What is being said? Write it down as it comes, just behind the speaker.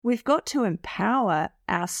we've got to empower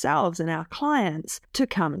ourselves and our clients to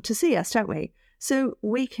come to see us, don't we? So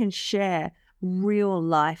we can share real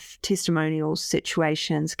life testimonials,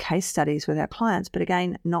 situations, case studies with our clients, but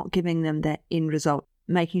again, not giving them that end result,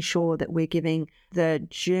 making sure that we're giving the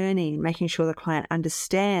journey, making sure the client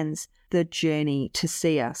understands the journey to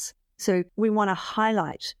see us. So we want to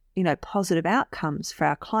highlight, positive outcomes for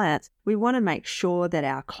our clients. We want to make sure that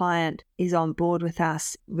our client is on board with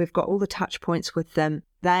us. We've got all the touch points with them.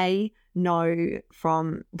 They know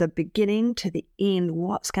from the beginning to the end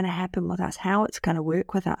what's going to happen with us, how it's going to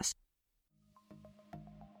work with us.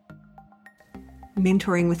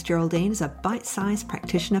 Mentoring with Geraldine is a bite-sized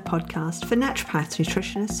practitioner podcast for naturopaths,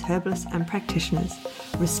 nutritionists, herbalists and practitioners,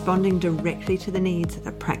 responding directly to the needs of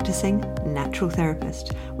the practicing natural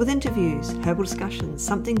therapist. With interviews, herbal discussions,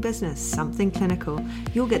 something business, something clinical,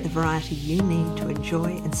 you'll get the variety you need to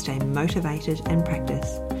enjoy and stay motivated in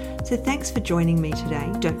practice. So thanks for joining me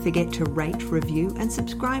today. Don't forget to rate, review and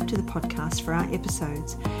subscribe to the podcast for our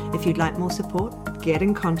episodes. If you'd like more support, get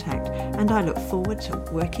in contact and I look forward to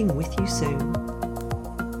working with you soon.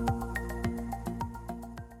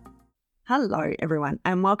 Hello, everyone,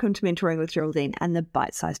 and welcome to Mentoring with Geraldine and the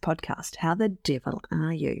Bite Size Podcast. How the devil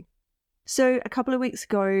are you? So a couple of weeks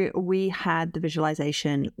ago, we had the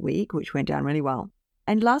visualization week, which went down really well.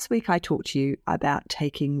 And last week, I talked to you about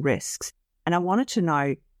taking risks. And I wanted to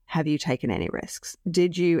know, have you taken any risks?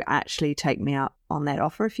 Did you actually take me up on that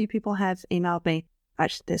offer? A few people have emailed me.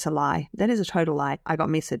 Actually, there's a lie. That is a total lie. I got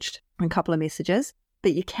messaged, a couple of messages,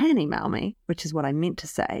 but you can email me, which is what I meant to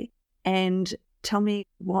say, and tell me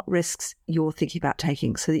what risks you're thinking about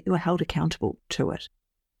taking so that you're held accountable to it.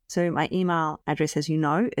 So my email address, as you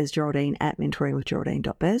know, is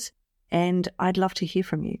geraldine@mentoringwithgeraldine.biz. And I'd love to hear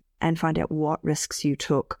from you and find out what risks you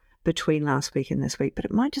took between last week and this week. But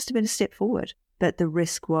it might just have been a step forward. But the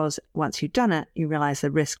risk was, once you've done it, you realize the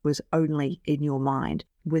risk was only in your mind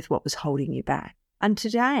with what was holding you back. And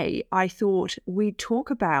today I thought we'd talk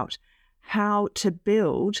about how to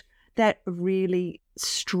build that really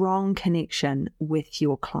strong connection with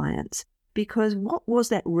your clients. Because what was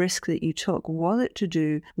that risk that you took? Was it to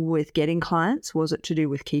do with getting clients? Was it to do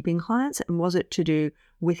with keeping clients? And was it to do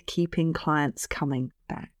with keeping clients coming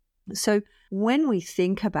back? So when we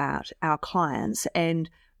think about our clients and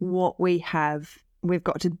what we've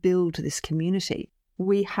got to build this community,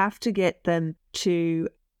 we have to get them to,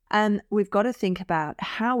 we've got to think about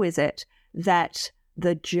how is it that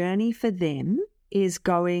the journey for them is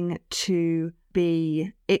going to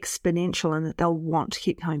be exponential and that they'll want to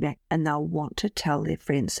keep coming back and they'll want to tell their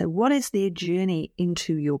friends. So what is their journey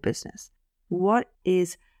into your business? What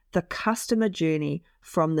is the customer journey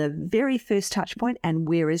from the very first touch point, and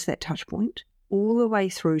where is that touch point, all the way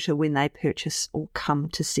through to when they purchase or come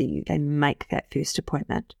to see you, they make that first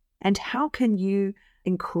appointment? And how can you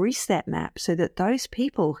increase that map so that those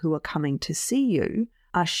people who are coming to see you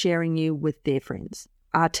are sharing you with their friends,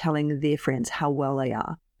 are telling their friends how well they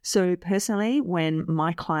are? So personally, when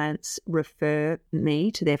my clients refer me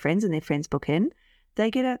to their friends and their friends book in, they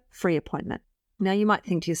get a free appointment. Now you might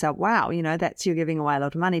think to yourself, wow, that's you're giving away a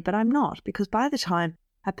lot of money, but I'm not, because by the time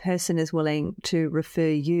a person is willing to refer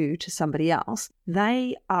you to somebody else,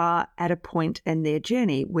 they are at a point in their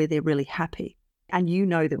journey where they're really happy and you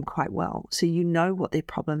know them quite well. So you know what their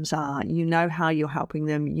problems are, you know how you're helping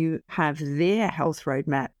them, you have their health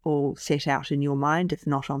roadmap all set out in your mind, if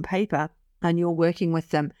not on paper, and you're working with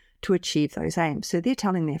them to achieve those aims. So they're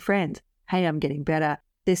telling their friends, hey, I'm getting better.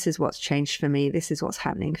 This is what's changed for me. This is what's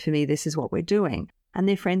happening for me. This is what we're doing. And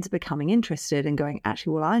their friends are becoming interested and going,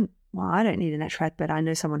 actually, I don't need a naturopath, but I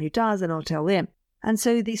know someone who does, and I'll tell them. And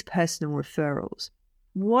so these personal referrals.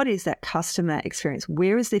 What is that customer experience?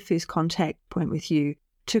 Where is their first contact point with you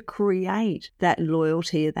to create that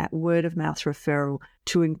loyalty, that word of mouth referral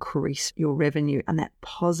to increase your revenue and that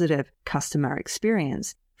positive customer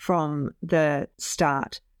experience from the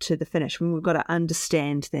start to the finish? We've got to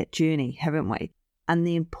understand that journey, haven't we? And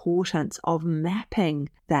the importance of mapping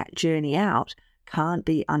that journey out can't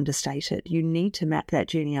be understated. You need to map that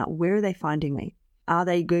journey out. Where are they finding me? Are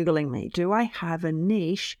they Googling me? Do I have a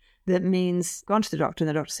niche that means gone to the doctor and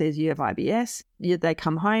the doctor says you have IBS? They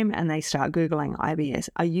come home and they start Googling IBS.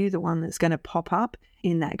 Are you the one that's going to pop up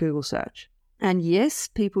in that Google search? And yes,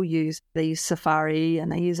 people use Safari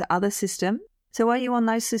and they use other systems. So are you on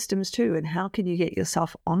those systems too? And how can you get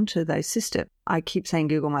yourself onto those systems? I keep saying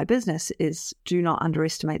Google My Business do not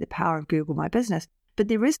underestimate the power of Google My Business. But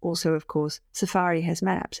there is also, of course, Safari has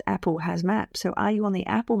maps, Apple has maps. So are you on the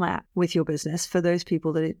Apple map with your business for those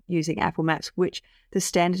people that are using Apple Maps, which the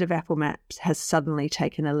standard of Apple Maps has suddenly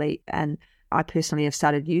taken a leap? And I personally have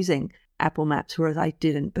started using Apple Maps, whereas I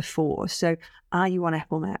didn't before. So are you on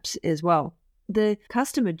Apple Maps as well? The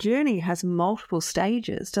customer journey has multiple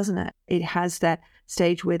stages, doesn't it? It has that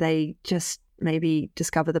stage where they just maybe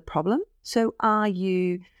discover the problem. So are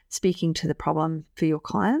you speaking to the problem for your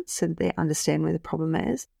clients so that they understand where the problem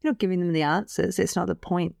is? You're not giving them the answers. It's not the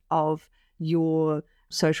point of your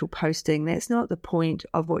social posting. That's not the point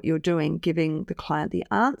of what you're doing, giving the client the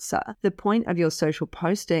answer. The point of your social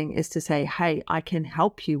posting is to say, hey, I can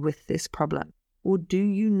help you with this problem. Or do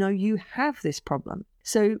you know you have this problem?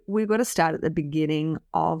 So we've got to start at the beginning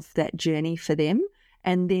of that journey for them.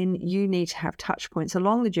 And then you need to have touch points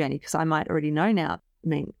along the journey, because I might already know now.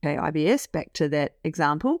 IBS, back to that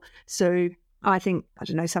example. So I think, I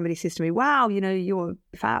don't know, somebody says to me, wow, your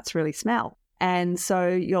farts really smell. And so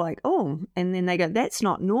you're like, oh, and then they go, that's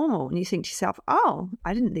not normal. And you think to yourself, oh,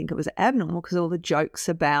 I didn't think it was abnormal, because all the jokes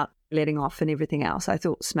about letting off and everything else, I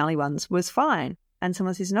thought smelly ones was fine. And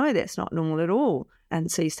someone says, no, that's not normal at all.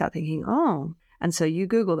 And so you start thinking, oh, and so you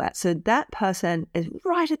Google that. So that person is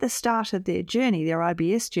right at the start of their journey, their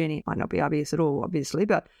IBS journey. It might not be IBS at all, obviously,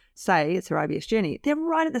 but say it's their IBS journey. They're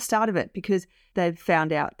right at the start of it because they've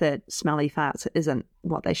found out that smelly farts isn't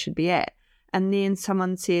what they should be at. And then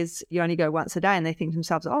someone says you only go once a day, and they think to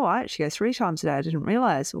themselves, oh, I actually go 3 times a day. I didn't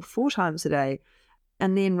realize, or 4 times a day.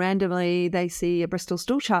 And then randomly they see a Bristol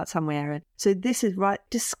stool chart somewhere. And so this is right,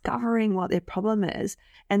 discovering what their problem is.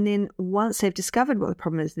 And then once they've discovered what the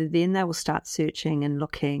problem is, then they will start searching and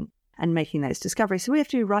looking and making those discoveries. So we have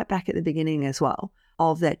to be right back at the beginning as well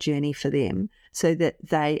of that journey for them, so that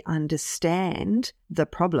they understand the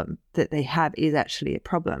problem that they have is actually a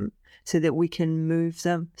problem, so that we can move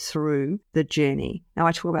them through the journey. Now,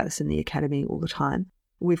 I talk about this in the academy all the time.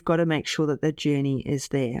 We've got to make sure that the journey is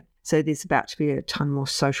there. So there's about to be a ton more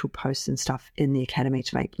social posts and stuff in the academy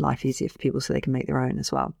to make life easier for people so they can make their own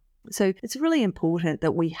as well. So it's really important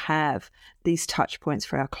that we have these touch points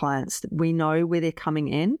for our clients, that we know where they're coming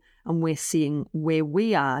in and we're seeing where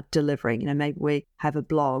we are delivering. Maybe we have a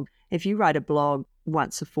blog. If you write a blog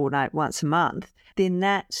once a fortnight, once a month, then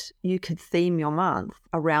that you could theme your month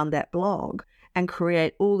around that blog and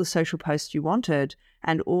create all the social posts you wanted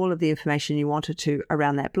and all of the information you wanted to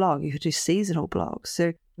around that blog. You could do seasonal blogs.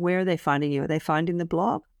 So where are they finding you? Are they finding the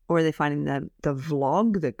blog, or are they finding the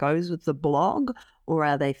vlog that goes with the blog, or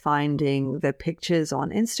are they finding the pictures on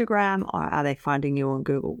Instagram, or are they finding you on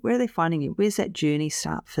Google? Where are they finding you? Where's that journey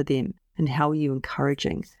start for them, and how are you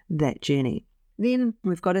encouraging that journey? Then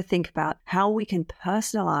we've got to think about how we can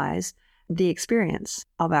personalize the experience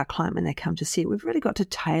of our client when they come to see it. We've really got to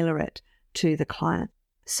tailor it to the client.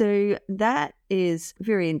 So that is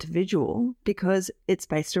very individual because it's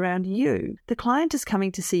based around you. The client is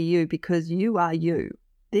coming to see you because you are you.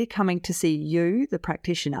 They're coming to see you, the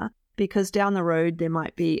practitioner, because down the road there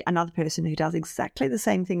might be another person who does exactly the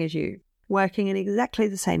same thing as you, working in exactly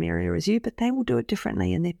the same area as you, but they will do it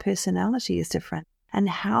differently and their personality is different and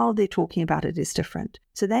how they're talking about it is different.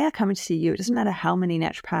 So they are coming to see you. It doesn't matter how many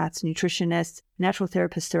naturopaths, nutritionists, natural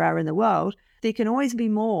therapists there are in the world. There can always be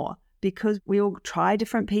more, because we all try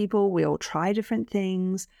different people, we all try different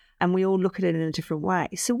things, and we all look at it in a different way.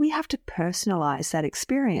 So we have to personalize that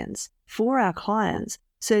experience for our clients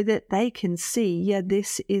so that they can see, yeah,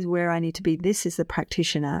 this is where I need to be. This is the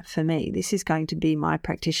practitioner for me. This is going to be my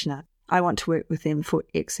practitioner. I want to work with them for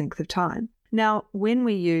X length of time. Now, when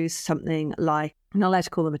we use something like, I'm not allowed to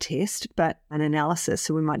call them a test, but an analysis,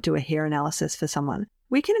 so we might do a hair analysis for someone,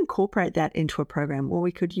 we can incorporate that into a program, or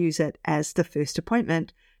we could use it as the first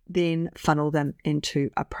appointment, then funnel them into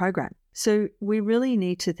a program. So we really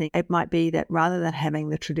need to think, it might be that rather than having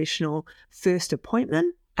the traditional first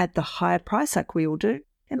appointment at the higher price like we all do,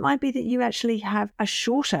 it might be that you actually have a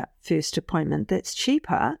shorter first appointment that's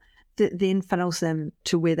cheaper, that then funnels them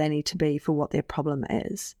to where they need to be for what their problem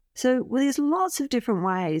is. So there's lots of different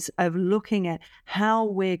ways of looking at how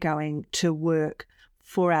we're going to work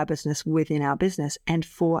for our business, within our business, and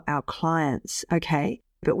for our clients, okay?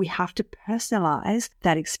 But we have to personalize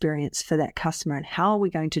that experience for that customer. And how are we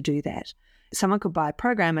going to do that? Someone could buy a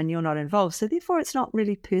program and you're not involved. So therefore, it's not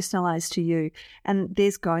really personalized to you. And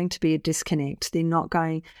there's going to be a disconnect. They're not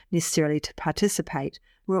going necessarily to participate.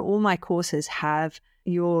 Where all my courses have,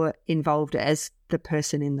 you're involved as the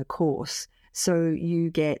person in the course. So you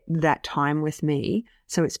get that time with me.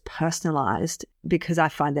 So it's personalized, because I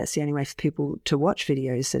find that's the only way for people to watch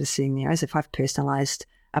videos that are sitting there, is if I've personalized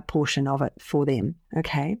a portion of it for them.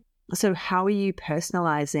 Okay. So how are you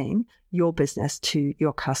personalizing your business to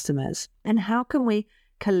your customers? And how can we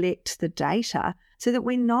collect the data so that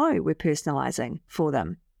we know we're personalizing for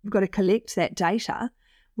them? We've got to collect that data.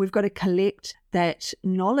 We've got to collect that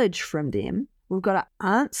knowledge from them. We've got to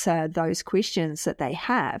answer those questions that they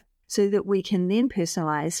have so that we can then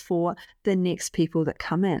personalize for the next people that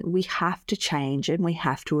come in. We have to change and we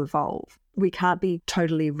have to evolve. We can't be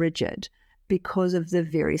totally rigid because of the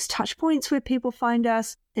various touch points where people find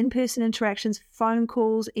us, in-person interactions, phone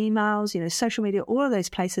calls, emails, social media, all of those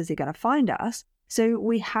places they're going to find us. So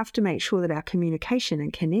we have to make sure that our communication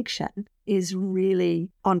and connection is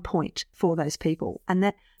really on point for those people. And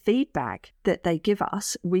that feedback that they give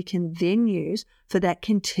us, we can then use for that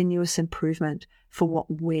continuous improvement for what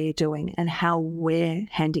we're doing and how we're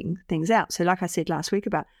handing things out. So like I said last week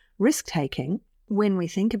about risk-taking, when we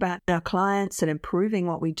think about our clients and improving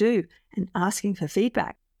what we do and asking for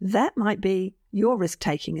feedback, that might be your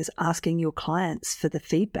risk-taking is asking your clients for the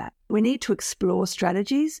feedback. We need to explore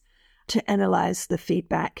strategies to analyze the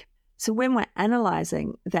feedback. So when we're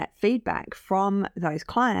analyzing that feedback from those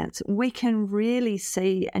clients, we can really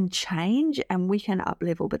see and change and we can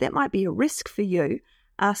up-level. But that might be a risk for you,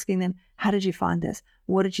 asking them, how did you find this?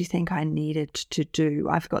 What did you think I needed to do?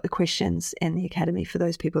 I've got the questions in the Academy for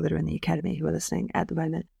those people that are in the Academy who are listening at the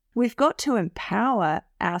moment. We've got to empower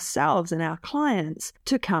ourselves and our clients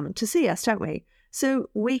to come to see us, don't we? So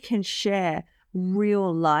we can share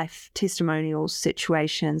real life testimonials,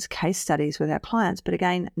 situations, case studies with our clients, but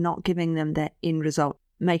again, not giving them that end result,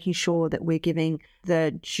 making sure that we're giving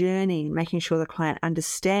the journey, making sure the client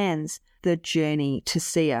understands the journey to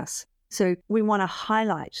see us. So we want to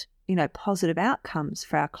highlight, positive outcomes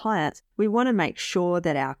for our clients. We want to make sure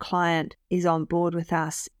that our client is on board with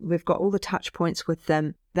us. We've got all the touch points with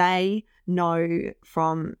them. They know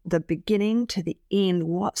from the beginning to the end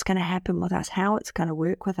what's going to happen with us, how it's going to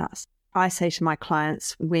work with us. I say to my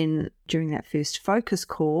clients during that first focus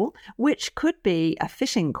call, which could be a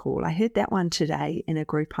phishing call. I heard that one today in a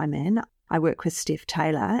group I'm in. I work with Steph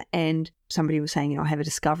Taylor and somebody was saying, I have a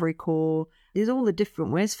discovery call. There's all the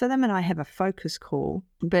different words for them and I have a focus call.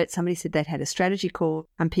 But somebody said they'd had a strategy call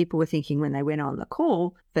and people were thinking when they went on the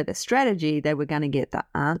call for the strategy, they were going to get the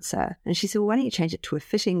answer. And she said, well, why don't you change it to a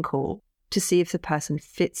phishing call to see if the person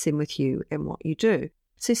fits in with you and what you do?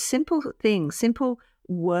 So simple things, simple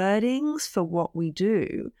wordings for what we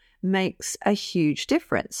do makes a huge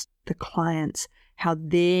difference. The clients, how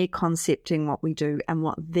they're concepting what we do and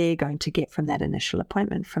what they're going to get from that initial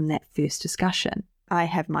appointment, from that first discussion. I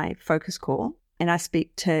have my focus call and I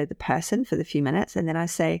speak to the person for the few minutes and then I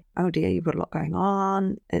say, oh dear, you've got a lot going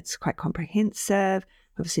on. It's quite comprehensive.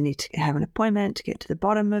 Obviously need to have an appointment to get to the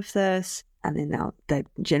bottom of this. And then they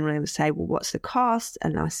generally will say, well, what's the cost?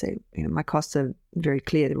 And I say, my costs are very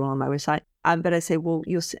clear. They're all on my website. But I say, well,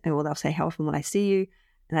 they'll say, how often will I see you?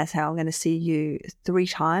 And I say, I'm going to see you 3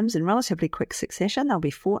 times in relatively quick succession. They'll be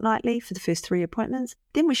fortnightly for the first 3 appointments.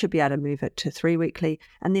 Then we should be able to move it to 3 weekly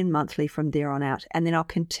and then monthly from there on out. And then I'll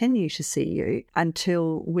continue to see you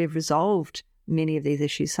until we've resolved many of these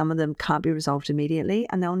issues. Some of them can't be resolved immediately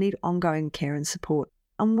and they'll need ongoing care and support.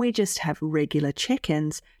 And we just have regular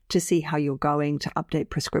check-ins to see how you're going, to update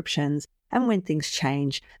prescriptions. And when things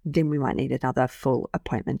change, then we might need another full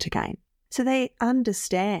appointment again. So they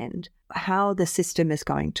understand how the system is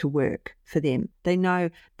going to work for them. They know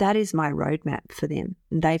that is my roadmap for them.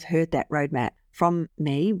 And they've heard that roadmap from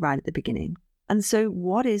me right at the beginning. And so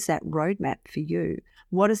what is that roadmap for you?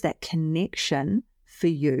 What is that connection for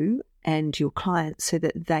you and your clients so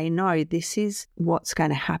that they know this is what's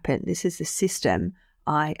going to happen? This is the system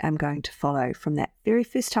I am going to follow from that very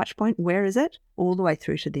first touch point. Where is it? All the way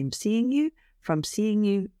through to them seeing you, from seeing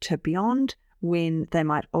you to beyond, when they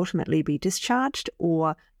might ultimately be discharged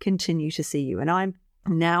or continue to see you. And I'm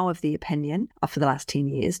now of the opinion, for the last 10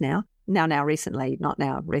 years now recently,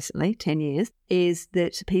 10 years, is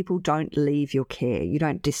that people don't leave your care. You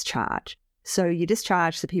don't discharge. So you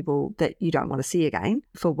discharge the people that you don't want to see again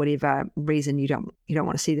for whatever reason you don't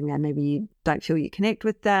want to see them again. Maybe you don't feel you connect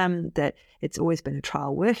with them, that it's always been a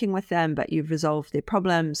trial working with them, but you've resolved their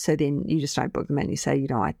problems. So then you just don't book them in. You say,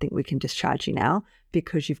 I think we can discharge you now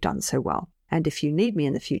because you've done so well. And if you need me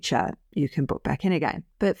in the future, you can book back in again.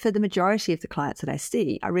 But for the majority of the clients that I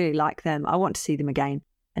see, I really like them. I want to see them again.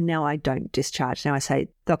 And now I don't discharge. Now I say,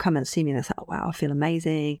 they'll come and see me and they'll say, oh, wow, I feel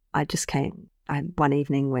amazing. I had one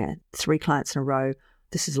evening where 3 clients in a row,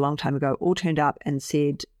 this is a long time ago, all turned up and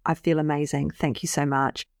said, I feel amazing. Thank you so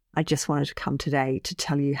much. I just wanted to come today to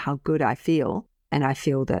tell you how good I feel. And I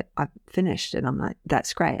feel that I've finished. And I'm like,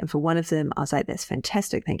 that's great. And for one of them, I was like, that's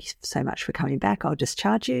fantastic. Thank you so much for coming back. I'll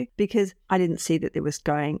discharge you, because I didn't see that he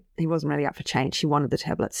wasn't really up for change. He wanted the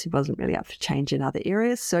tablets. He wasn't really up for change in other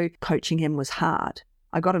areas. So coaching him was hard.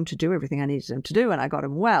 I got him to do everything I needed him to do and I got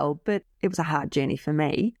him well, but it was a hard journey for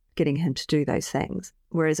me. getting him to do those things.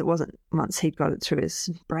 Whereas it wasn't once he'd got it through his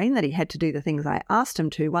brain that he had to do the things I asked him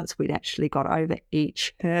to. Once we'd actually got over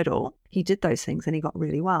each hurdle, he did those things and he got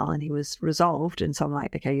really well and he was resolved. And so I'm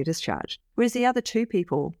like, okay, you're discharged. Whereas the other 2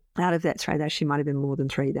 people out of that 3, there actually might have been more than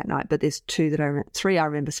 3 that night, but there's 3 I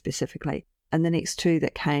remember specifically. And the next 2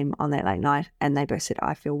 that came on that late night, and they both said,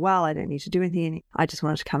 I feel well, I don't need to do anything. I just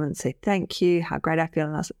wanted to come and say thank you, how great I feel.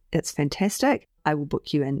 And I was, it's fantastic. I will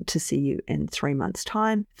book you in to see you in 3 months'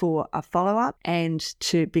 time for a follow-up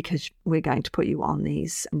because we're going to put you on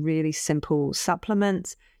these really simple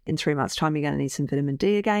supplements. In 3 months' time, you're going to need some vitamin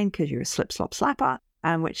D again because you're a slip, slop, slapper,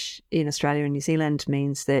 which in Australia and New Zealand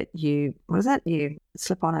means that you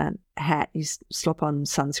slip on a hat, you slop on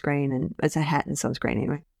sunscreen, and it's a hat and sunscreen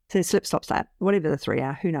anyway. So slip, slop, slap, whatever the 3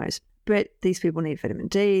 are, who knows. But these people need vitamin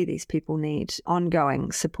D. These people need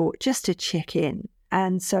ongoing support just to check in.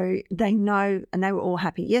 And so they know, and they were all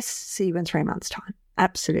happy. Yes, see you in 3 months' time.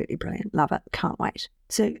 Absolutely brilliant. Love it. Can't wait.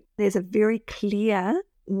 So there's a very clear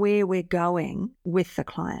where we're going with the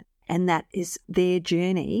client. And that is their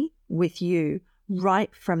journey with you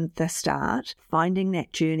right from the start, finding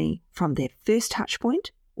that journey from their first touch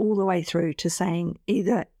point all the way through to saying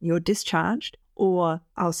either you're discharged or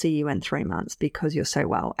I'll see you in 3 months because you're so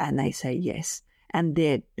well. And they say yes. And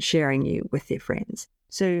they're sharing you with their friends.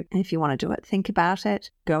 So if you want to do it, think about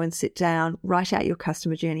it, go and sit down, write out your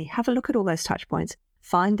customer journey, have a look at all those touch points,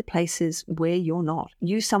 find the places where you're not.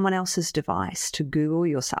 Use someone else's device to Google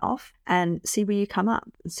yourself and see where you come up.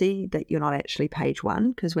 See that you're not actually page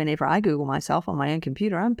 1, because whenever I Google myself on my own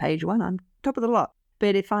computer, I'm page 1, I'm top of the lot.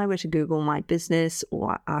 But if I were to Google my business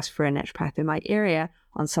or ask for a naturopath in my area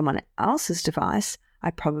on someone else's device, I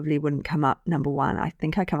probably wouldn't come up number 1. I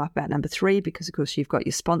think I come up about number 3 because, of course, you've got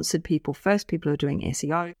your sponsored people first, people who are doing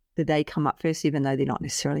SEO, that they come up first, even though they're not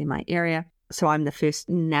necessarily in my area. So I'm the first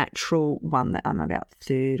natural one that I'm about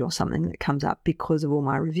 3rd or something that comes up because of all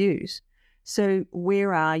my reviews. So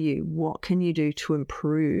where are you? What can you do to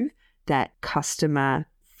improve that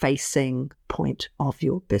customer-facing point of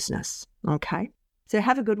your business? Okay. So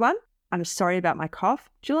have a good one. I'm sorry about my cough.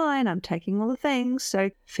 July, and I'm taking all the things. So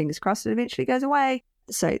fingers crossed it eventually goes away.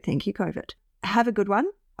 So thank you, COVID. Have a good one.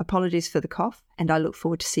 Apologies for the cough. And I look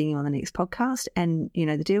forward to seeing you on the next podcast. And you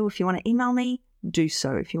know the deal. If you want to email me, do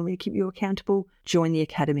so. If you want me to keep you accountable, join the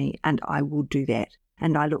Academy and I will do that.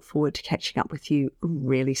 And I look forward to catching up with you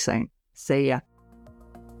really soon. See ya.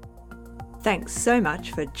 Thanks so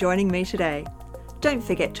much for joining me today. Don't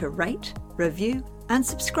forget to rate, review, and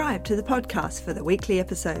subscribe to the podcast for the weekly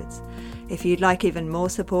episodes. If you'd like even more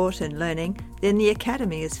support and learning, then the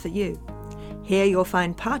Academy is for you. Here you'll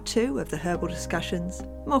find part 2 of the herbal discussions,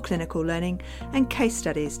 more clinical learning, and case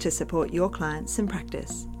studies to support your clients in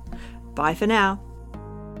practice. Bye for now.